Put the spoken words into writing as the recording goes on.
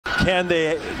can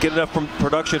they get enough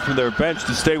production from their bench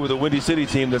to stay with a Windy City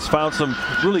team that's found some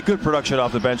really good production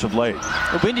off the bench of late?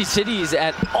 Windy City is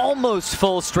at almost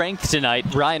full strength tonight.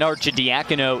 Ryan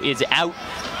Archidiakono is out.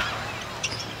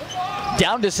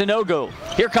 Down to Sanogo.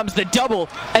 Here comes the double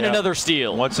and another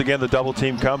steal. Once again, the double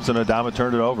team comes and Adama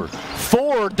turned it over.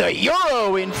 Ford, the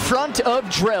Euro in front of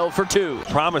Drell for 2.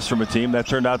 Promise from a team that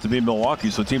turned out to be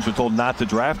Milwaukee, so teams were told not to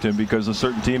draft him because a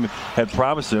certain team had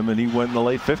promised him, and he went in the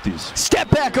late 50s. Step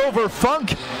back over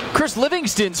Funk. Chris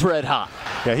Livingston's red hot.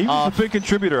 Yeah, he was a big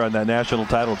contributor on that national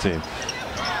title team.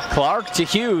 Clark to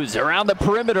Hughes around the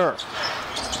perimeter.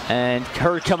 And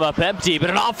Hurd come up empty, but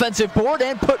an offensive board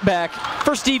and putback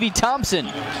for Stevie Thompson.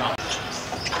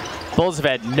 Bulls have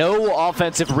had no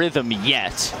offensive rhythm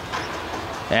yet.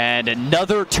 And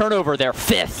another turnover, their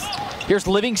 5th. Here's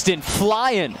Livingston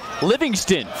flying.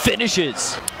 Livingston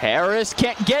finishes. Harris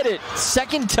can't get it.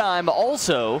 Second time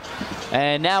also.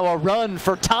 And now a run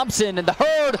for Thompson and the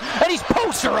Hurd, and he's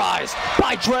posterized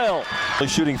by Drell.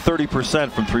 He's shooting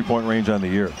 30% from three-point range on the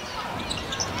year.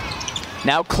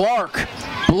 Now Clark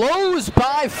blows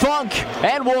by Funk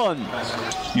and 1.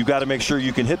 You got to make sure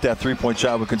you can hit that three-point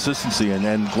shot with consistency,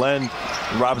 and Glenn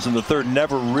Robinson III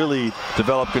never really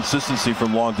developed consistency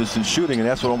from long-distance shooting, and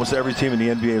that's what almost every team in the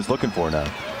NBA is looking for now.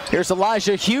 Here's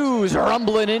Elijah Hughes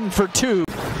rumbling in for 2.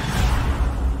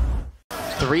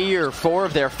 3 or 4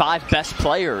 of their 5 best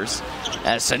players,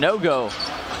 as Sanogo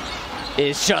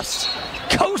is just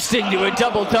coasting to a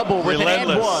double-double with an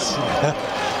and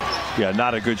 1. Yeah,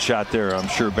 not a good shot there. I'm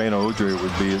sure Beno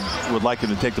Udrih would like him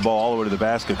to take the ball all the way to the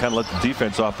basket, kind of let the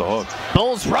defense off the hook.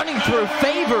 Bulls running through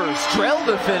favors. Drell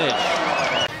to finish.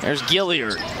 There's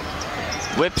Gilliard.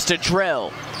 Whips to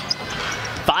Drell.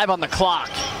 5 on the clock.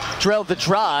 Drell the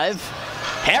drive.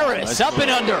 Harris up and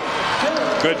under.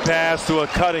 Good pass to a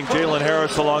cutting Jalen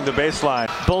Harris along the baseline.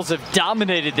 Bulls have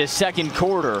dominated this second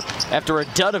quarter after a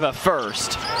dud of a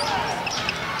first.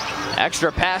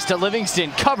 Extra pass to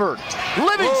Livingston, covered.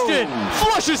 Livingston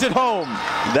flushes it home.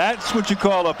 That's what you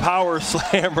call a power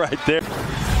slam right there.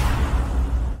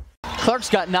 Clark's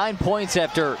got 9 points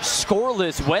after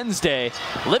scoreless Wednesday.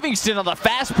 Livingston on the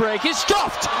fast break is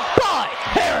stuffed by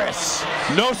Harris.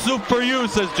 No soup for you,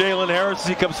 says Jalen Harris as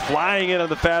he comes flying in on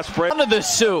the fast break. Under the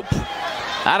soup,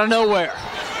 out of nowhere.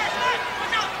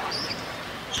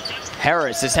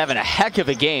 Harris is having a heck of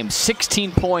a game.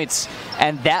 16 points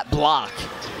and that block.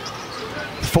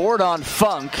 Ford on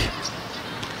Funk,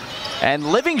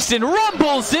 and Livingston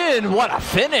rumbles in. What a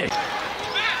finish.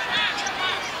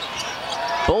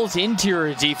 Bulls'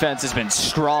 interior defense has been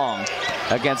strong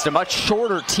against a much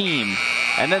shorter team,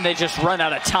 and then they just run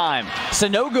out of time.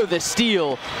 Sanogo the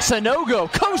steal.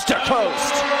 Sanogo coast to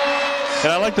coast.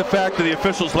 And I like the fact that the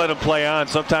officials let him play on.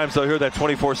 Sometimes they'll hear that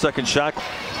 24-second shot.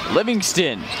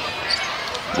 Livingston,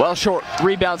 well short,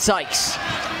 rebound Sykes.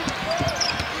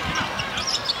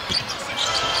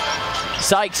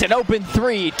 Sykes, an open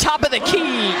 3, top of the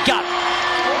key, got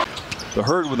it. The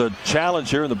Hurd with a challenge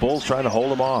here, and the Bulls trying to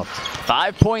hold him off.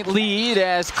 5-point lead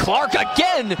as Clark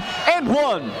again, and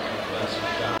 1.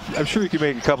 I'm sure you can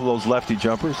make a couple of those lefty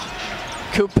jumpers.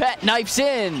 Coupette knifes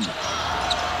in.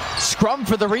 Scrum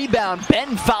for the rebound,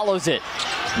 Ben follows it.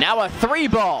 Now a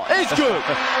 3-ball, is good.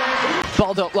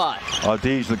 Ball don't lie.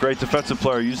 Deej, the great defensive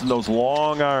player, using those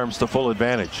long arms to full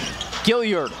advantage.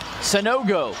 Gilliard,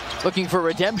 Sanogo looking for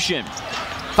redemption.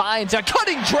 Finds a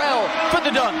cutting Drell for the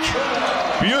dunk.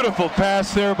 Beautiful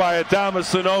pass there by Adama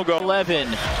Sanogo. 11.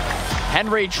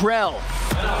 Henry Drell,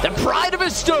 the pride of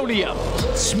Estonia,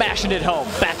 smashing it home.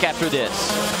 Back after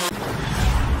this.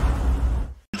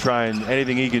 Trying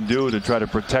anything he can do to try to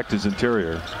protect his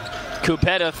interior.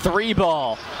 Coupette, a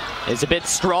 3-ball is a bit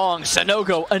strong.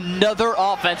 Sanogo, another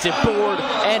offensive board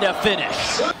and a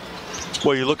finish.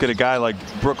 Well, you look at a guy like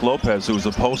Brook Lopez, who was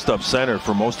a post-up center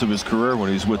for most of his career when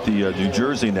he was with the New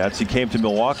Jersey Nets. He came to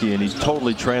Milwaukee and he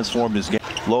totally transformed his game.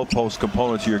 Low post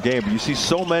component to your game. But you see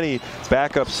so many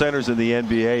backup centers in the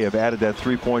NBA have added that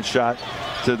three-point shot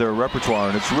to their repertoire,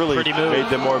 and it's really made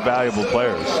them more valuable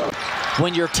players.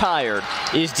 When you're tired,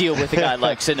 is deal with a guy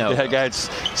like Sanogo. That guy's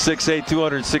 6'8",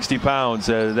 260 pounds.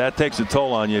 That takes a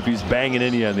toll on you if he's banging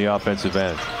in you on the offensive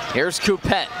end. Here's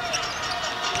Coupette.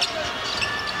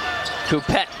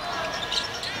 Coupette.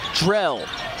 Drell.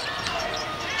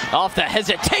 Off the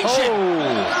hesitation.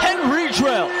 Henry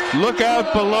Drell. Look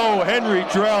out below. Henry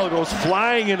Drell goes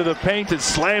flying into the paint and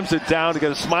slams it down to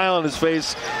get a smile on his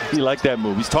face. He liked that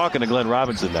move. He's talking to Glenn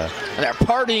Robinson now. And they're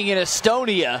partying in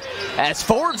Estonia as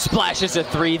Ford splashes a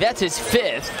 3. That's his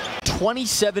 5th.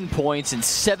 27 points and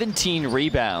 17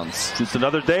 rebounds. Just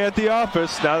another day at the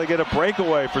office. Now they get a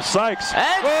breakaway for Sykes.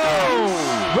 And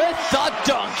with the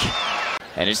dunk.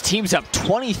 And his team's up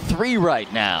 23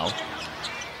 right now.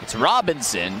 It's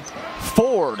Robinson,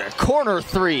 Ford, corner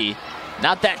three.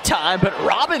 Not that time, but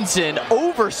Robinson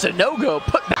over Sanogo.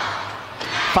 Put back.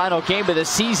 Final game of the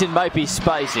season might be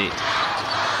spicy.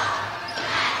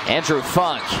 Andrew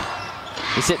Funk.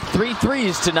 He's hit 3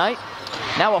 threes tonight.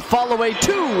 Now a fall away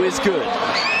 2 is good.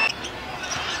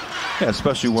 Yeah,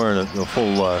 especially wearing a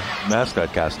full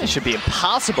mascot costume. It should be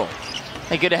impossible.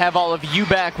 Hey, good to have all of you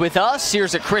back with us.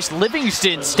 Here's a Chris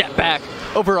Livingston step back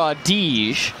over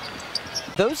Audige.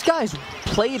 Those guys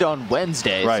played on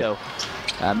Wednesday, right. So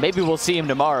maybe we'll see him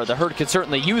tomorrow. The Herd could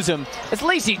certainly use him. As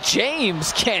Lacey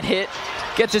James can't hit,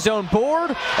 gets his own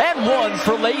board, and one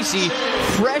for Lacey,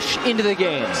 fresh into the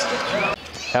game.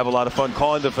 Have a lot of fun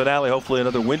calling the finale. Hopefully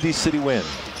another Windy City win.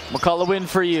 We'll call a win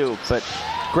for you, but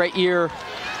great year.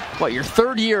 What, your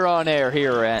 3rd year on air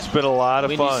here at It's been a lot of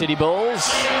Windy fun. City Bulls.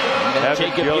 And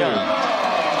Jacob Young.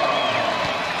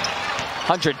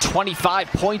 125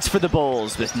 points for the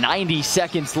Bulls with 90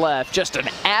 seconds left. Just an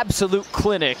absolute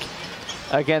clinic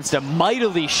against a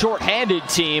mightily short-handed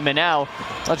team. And now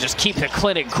let's just keep the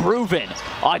clinic grooving.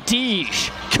 Audige,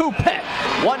 Kupek,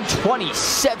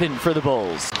 127 for the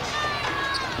Bulls.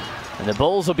 And the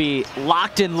Bulls will be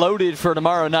locked and loaded for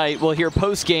tomorrow night. We'll hear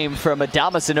post-game from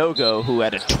Adama Sanogo, who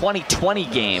had a 2020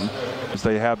 game. As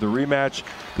they have the rematch,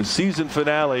 the season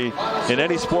finale. In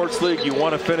any sports league, you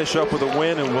want to finish up with a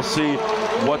win, and we'll see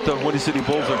what the Windy City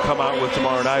Bulls will come out with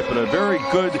tomorrow night. But a very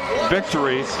good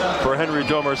victory for Henry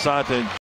Domersante.